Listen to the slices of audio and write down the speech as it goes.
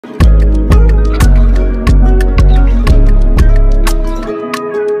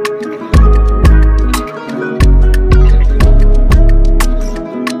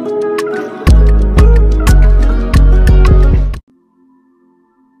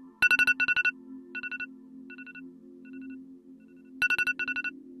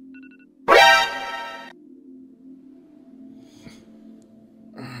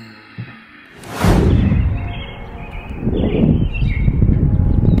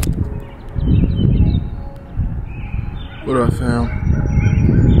What up, fam?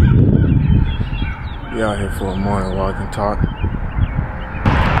 We out here for a morning walk and talk.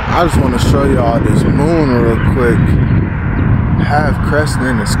 I just want to show y'all this moon real quick. Half crescent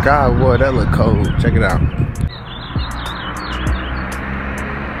in the sky. Boy, that look cold. Check it out.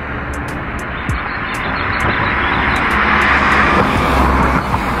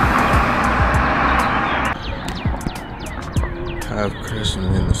 Half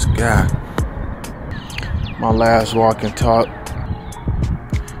crescent in the sky. My last walk and talk,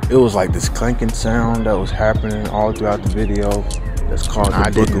 it was like this clanking sound that was happening all throughout the video. That's called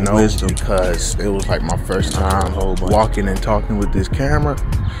I didn't know because it was like my first time walking and talking with this camera.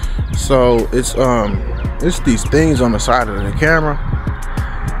 So it's these things on the side of the camera,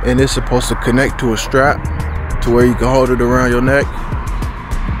 and it's supposed to connect to a strap to where you can hold it around your neck.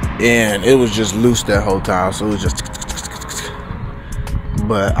 And it was just loose that whole time, so it was just.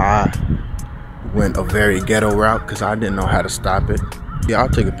 But I went a very ghetto route because I didn't know how to stop it. Yeah, I'll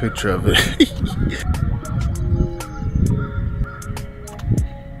take a picture of it.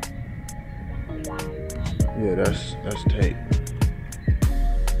 Yeah, that's tape.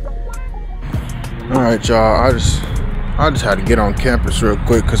 All right, y'all. I just had to get on campus real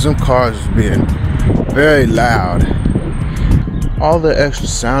quick because them cars was being very loud. All the extra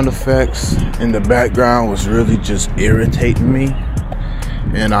sound effects in the background was really just irritating me.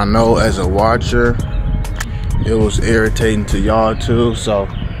 And I know as a watcher, it was irritating to y'all too. So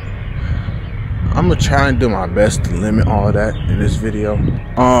I'm gonna try and do my best to limit all that in this video.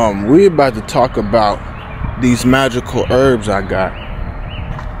 We about to talk about these magical herbs I got.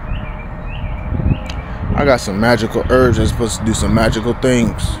 I got some magical herbs that's supposed to do some magical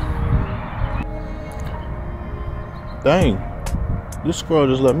things. Dang, this squirrel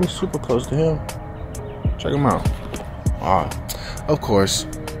just let me super close to him. Check him out. Of course,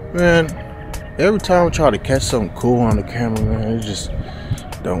 man, every time I try to catch something cool on the camera, man, it just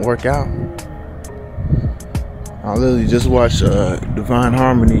don't work out. I literally just watched Divine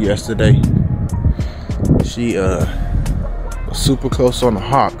Harmony yesterday. She was super close on a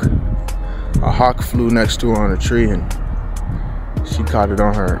hawk. A hawk flew next to her on a tree, and she caught it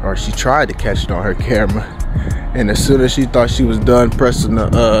on her, or she tried to catch it on her camera. And as soon as she thought she was done pressing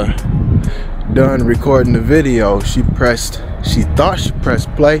the done recording the video, she thought she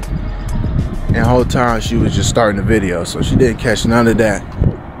pressed play, and the whole time she was just starting the video, so she didn't catch none of that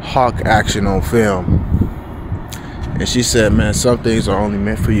hawk action on film. And she said, man, some things are only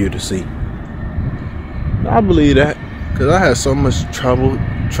meant for you to see. I believe that, because I had so much trouble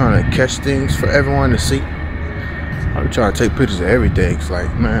trying to catch things for everyone to see. I was trying to take pictures of everything. It's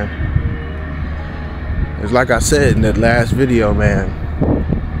like, man, it's like I said in that last video, man,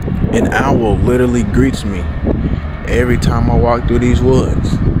 an owl literally greets me every time I walk through these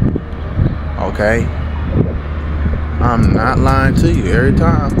woods. Okay? I'm not lying to you. Every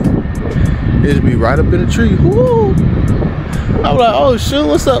time it'd be right up in the tree. Woo! I'm like, oh shoot,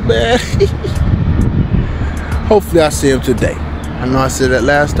 what's up, man? Hopefully I see him today. I know I said that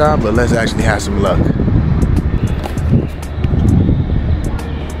last time, but let's actually have some luck.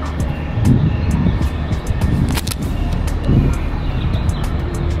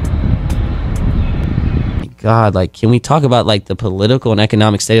 God, like, can we talk about like the political and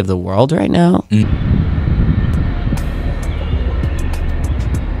economic state of the world right now?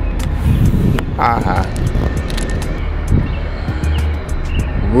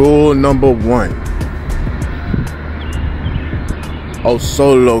 Rule number 1. Oh,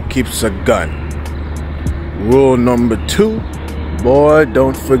 solo keeps a gun. Rule number 2. Boy,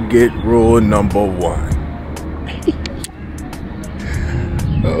 don't forget rule number 1.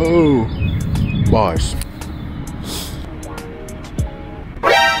 Oh, bars.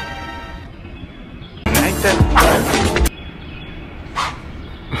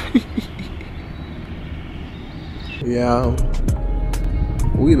 Yeah,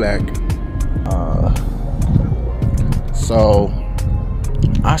 we back. So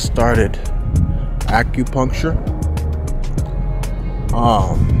I started acupuncture,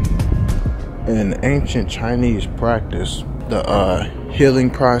 an ancient Chinese practice, the healing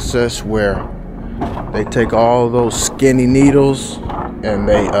process where they take all those skinny needles and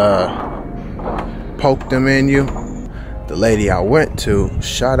they poke them in you. The lady I went to,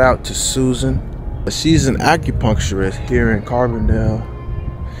 shout out to Susan. She's an acupuncturist here in Carbondale,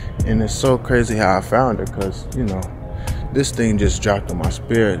 and it's so crazy how I found her, because, you know, this thing just dropped in my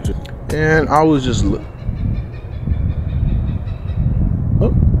spirit, and I was just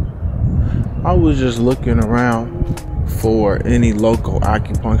looking around for any local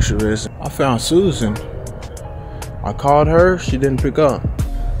acupuncturist. I found Susan. I called her, she didn't pick up.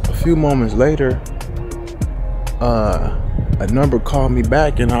 A few moments later, a number called me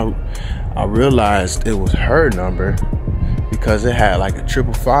back, and I realized it was her number because it had like a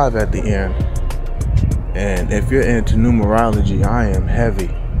 555 at the end. And if you're into numerology, I am heavy.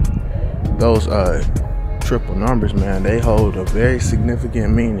 Those triple numbers, man, they hold a very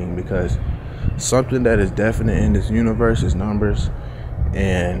significant meaning, because something that is definite in this universe is numbers,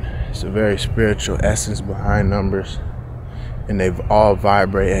 and it's a very spiritual essence behind numbers, and they've all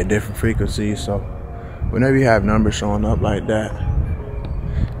vibrate at different frequencies. So whenever you have numbers showing up like that,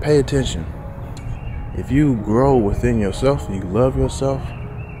 pay attention. If you grow within yourself, you love yourself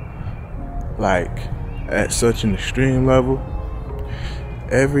like at such an extreme level,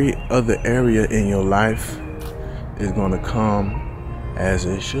 every other area in your life is going to come as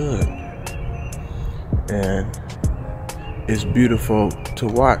it should. And it's beautiful to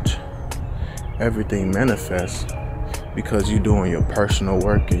watch everything manifest, because you're doing your personal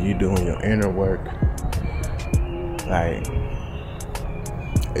work and you're doing your inner work. Like,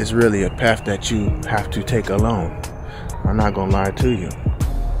 it's really a path that you have to take alone. I'm not gonna lie to you,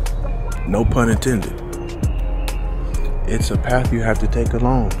 no pun intended. It's a path you have to take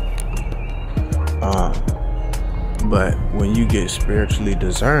alone. But when you get spiritually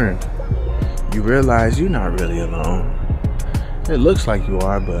discerned, you realize you're not really alone. It looks like you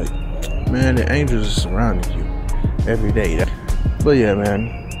are, but man, the angels are surrounding you every day. But yeah, man,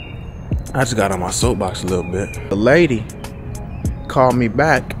 I just got on my soapbox a little bit. The lady called me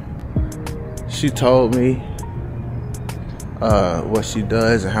back. She told me what she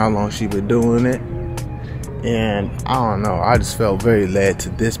does and how long she been doing it. And I don't know, I just felt very led to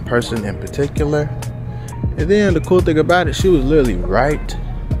this person in particular. And then the cool thing about it, she was literally right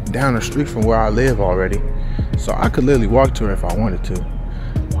down the street from where I live already, so I could literally walk to her if I wanted to.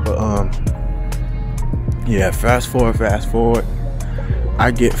 But yeah, fast forward,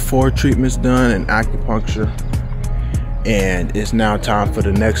 I get 4 treatments done in acupuncture, and it's now time for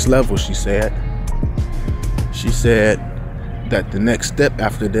the next level. She said that the next step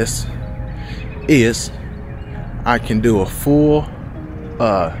after this is I can do a full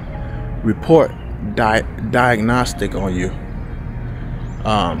report diagnostic on you,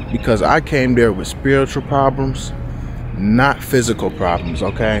 because I came there with spiritual problems, not physical problems.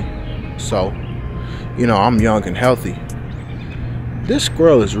 Okay, so you know, I'm young and healthy. This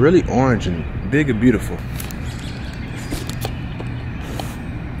squirrel is really orange and big and beautiful.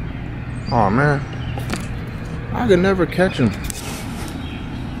 Oh man, I could never catch him.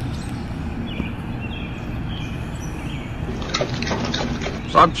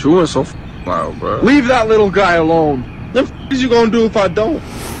 Stop chewing so loud, bro. Leave that little guy alone. What the f is you gonna do if I don't?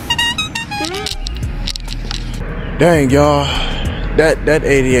 Dang, y'all, that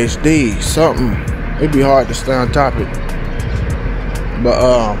ADHD, something. It'd be hard to stay on topic. But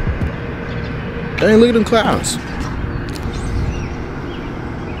dang, look at them clouds.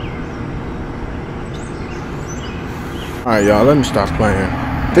 Alright, y'all, let me stop playing.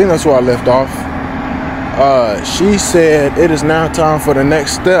 I think that's where I left off. She said it is now time for the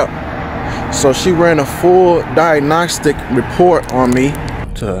next step. So she ran a full diagnostic report on me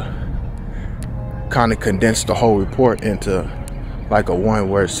to kind of condense the whole report into like a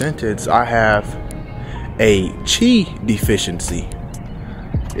one-word sentence. I have a chi deficiency.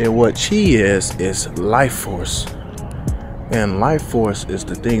 And what chi is life force. And life force is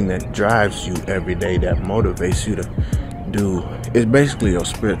the thing that drives you every day, that motivates you to do. It's basically your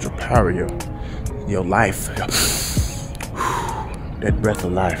spiritual power, your life, that breath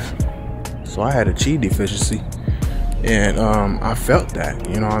of life. So I had a chi deficiency, and I felt that,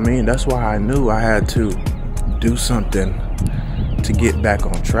 you know what I mean? That's why I knew I had to do something to get back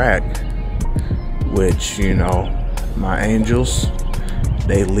on track, which, you know, my angels,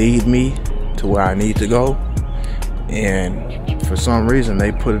 they lead me to where I need to go. And for some reason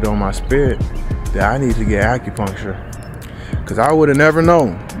they put it on my spirit that I need to get acupuncture, because I would have never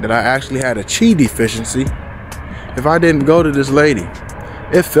known that I actually had a chi deficiency if I didn't go to this lady.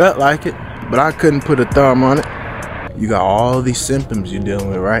 It felt like it, but I couldn't put a thumb on it. You got all these symptoms you're dealing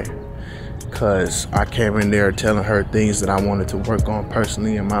with, right? Because I came in there telling her things that I wanted to work on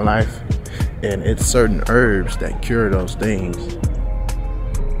personally in my life, and it's certain herbs that cure those things.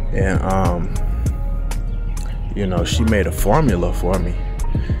 And you know, she made a formula for me,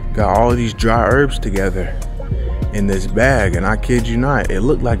 got all these dry herbs together in this bag, and I kid you not, it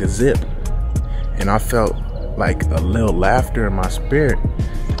looked like a zip. And I felt like a little laughter in my spirit,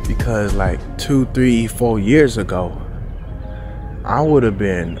 because like 2, 3, 4 years ago, I would have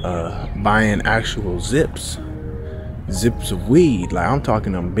been buying actual zips of weed. Like, I'm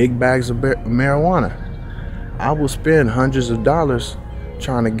talking them big bags of marijuana. I will spend hundreds of dollars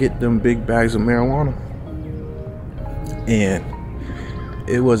trying to get them big bags of marijuana. and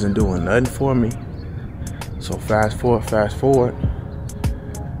it wasn't doing nothing for me. So fast forward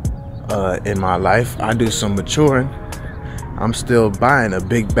in my life, I do some maturing. I'm still buying a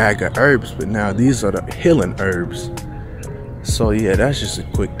big bag of herbs, but now these are the healing herbs. So yeah, that's just a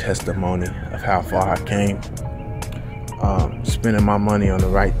quick testimony of how far I came. Spending my money on the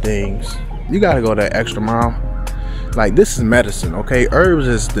right things. You gotta go that extra mile. Like, this is medicine, okay? Herbs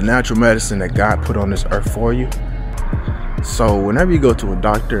is the natural medicine that God put on this earth for you. So whenever you go to a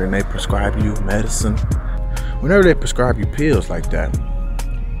doctor and they prescribe you medicine, whenever they prescribe you pills like that,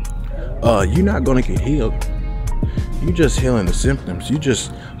 you're not gonna get healed. You just healing the symptoms. You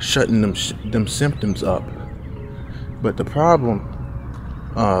just shutting them symptoms up. But the problem,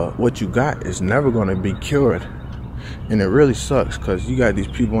 what you got is never gonna be cured. And it really sucks, because you got these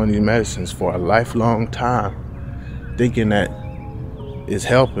people on these medicines for a lifelong time thinking that it's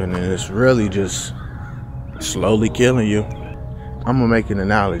helping, and it's really just slowly killing you. I'm gonna make an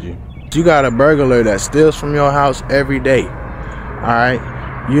analogy. You got a burglar that steals from your house every day. Alright?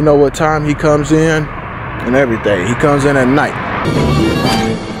 You know what time he comes in and everything. He comes in at night.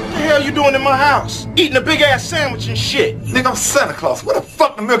 What the hell you doing in my house? Eating a big ass sandwich and shit. Nigga, I'm Santa Claus. What the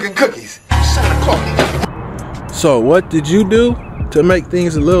fuck the milk and cookies? Santa Claus. So what did you do to make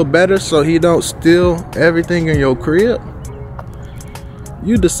things a little better so he don't steal everything in your crib?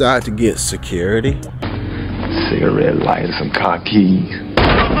 You decide to get security. Cigarette lighter, some car keys. Put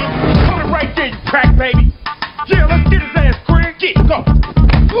it right there, you crack baby. Yeah, let's get his ass, Craig. Get, go.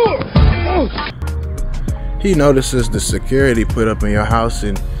 He notices the security put up in your house,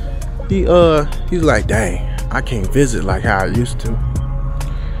 and he's like, dang, I can't visit like how I used to.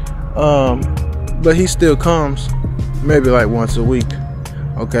 But he still comes maybe like once a week.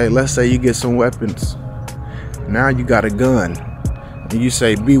 Okay, let's say you get some weapons. Now you got a gun, and you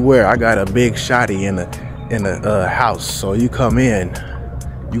say, beware, I got a big shotty in a house, so you come in,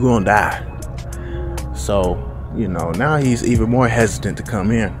 you gonna die. So, you know, now he's even more hesitant to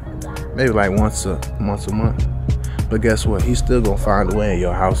come in, maybe like once a month. But guess what? He's still gonna find a way in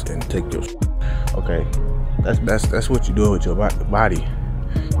your house and take your. Okay, that's what you do with your body.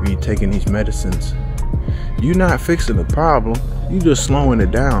 You taking these medicines. You're not fixing the problem. You just slowing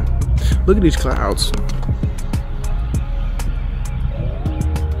it down. Look at these clouds.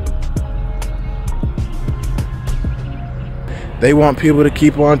 They want people to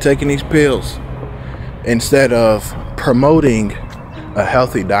keep on taking these pills instead of promoting a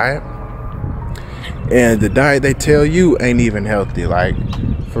healthy diet. And the diet they tell you ain't even healthy. Like,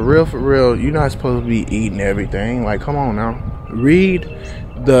 for real, you're not supposed to be eating everything. Like, come on now. Read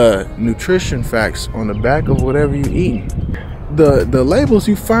the nutrition facts on the back of whatever you're eating. The labels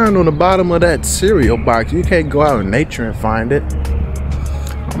you find on the bottom of that cereal box, you can't go out in nature and find it.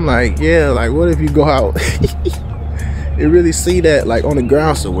 I'm like, yeah, like, what if you go out and really see that, like, on the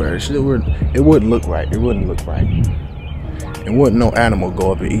ground somewhere? It wouldn't look right. It wouldn't look right. And wouldn't no animal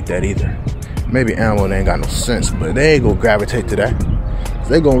go up and eat that either. Maybe animal that ain't got no sense, but they ain't gonna gravitate to that.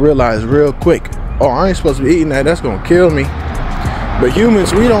 They gonna realize real quick, oh, I ain't supposed to be eating that. That's gonna kill me. But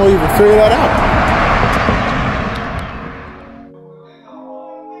humans, we don't even figure that out.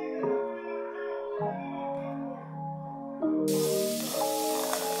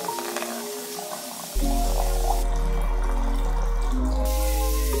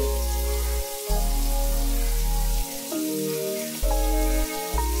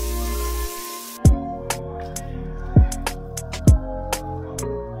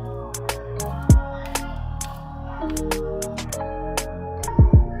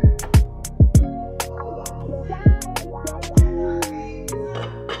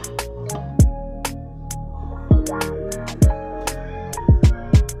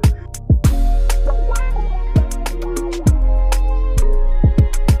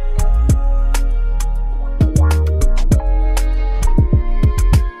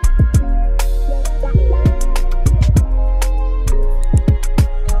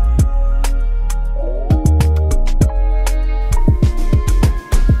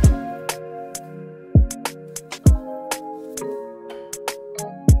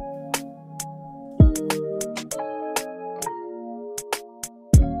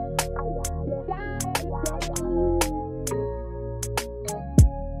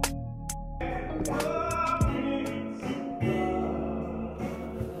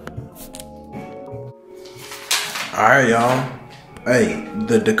 Alright, y'all. Hey,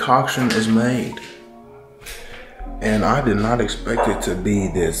 the decoction is made. And I did not expect it to be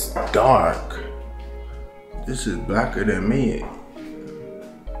this dark. This is blacker than me.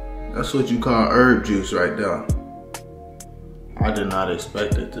 That's what you call herb juice right there. I did not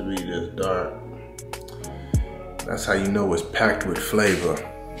expect it to be this dark. That's how you know it's packed with flavor.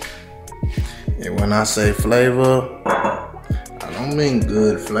 And when I say flavor, I don't mean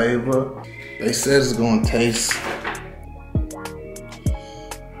good flavor. They said it's gonna taste,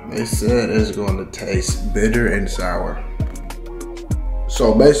 bitter and sour.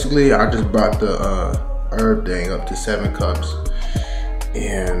 So basically, I just brought the herb thing up to 7 cups.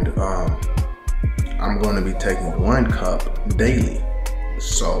 And I'm gonna be taking 1 cup daily.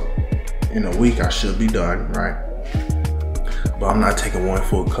 So in a week, I should be done, right? But I'm not taking 1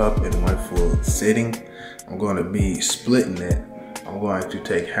 full cup in 1 full sitting. I'm going to be splitting it. I'm going to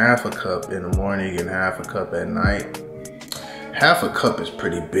take half a cup in the morning and half a cup at night. Half a cup is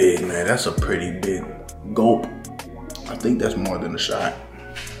pretty big, man. That's a pretty big gulp. I think that's more than a shot,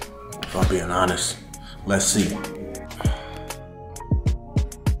 if I'm being honest. Let's see.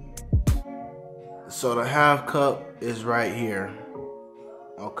 So the half cup is right here.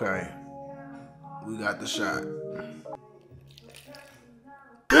 Okay. We got the shot.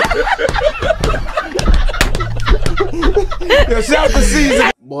 Shout the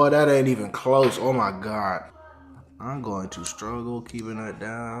season. Boy, that ain't even close. Oh my God. I'm going to struggle keeping that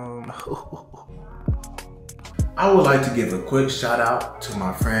down. I would like to give a quick shout out to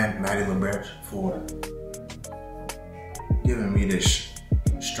my friend Maddie LeBrecht for giving me this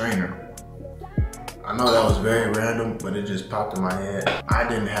strainer. I know that was very random, but it just popped in my head. I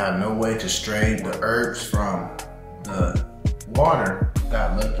didn't have no way to strain the herbs from the water.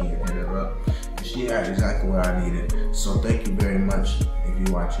 Got lucky and hit her up. And she had exactly what I needed. So thank you very much if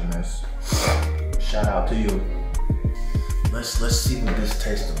you're watching this. Shout out to you. Let's see what this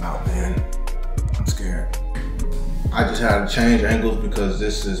tastes about, man. I'm scared. I just had to change angles because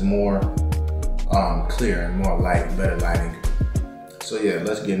this is more clear and more light, better lighting. So yeah,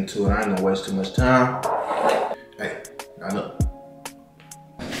 let's get into it. I ain't gonna waste too much time. Hey, now look.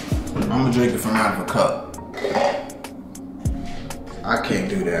 I'm gonna drink it from out of a cup. I can't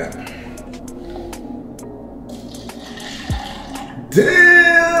do that.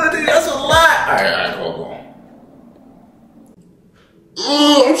 Damn, dude, that's a lot. All right, hold on.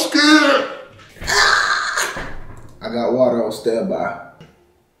 Oh, I'm scared. I got water on standby.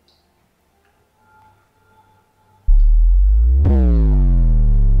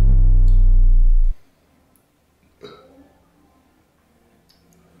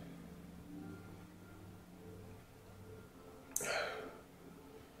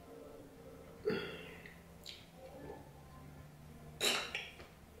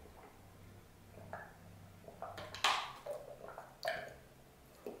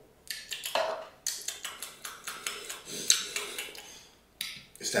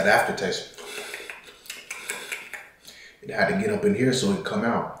 It's that aftertaste. It had to get up in here so it could come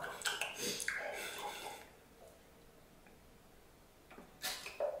out.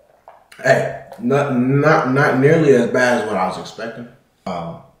 Hey, not nearly as bad as what I was expecting.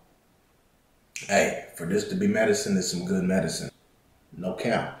 Hey, for this to be medicine, it's some good medicine. No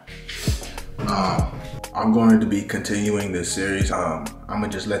cap. I'm going to be continuing this series. I'm gonna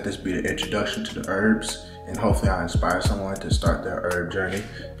just let this be the introduction to the herbs, and hopefully I inspire someone to start their herb journey,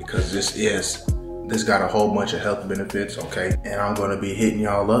 because this got a whole bunch of health benefits, okay? And I'm gonna be hitting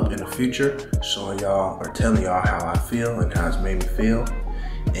y'all up in the future, showing y'all or telling y'all how I feel and how it's made me feel.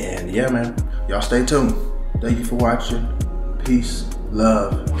 And yeah, man, y'all stay tuned. Thank you for watching. Peace,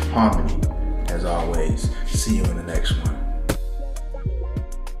 love, harmony, as always. See you in the next one.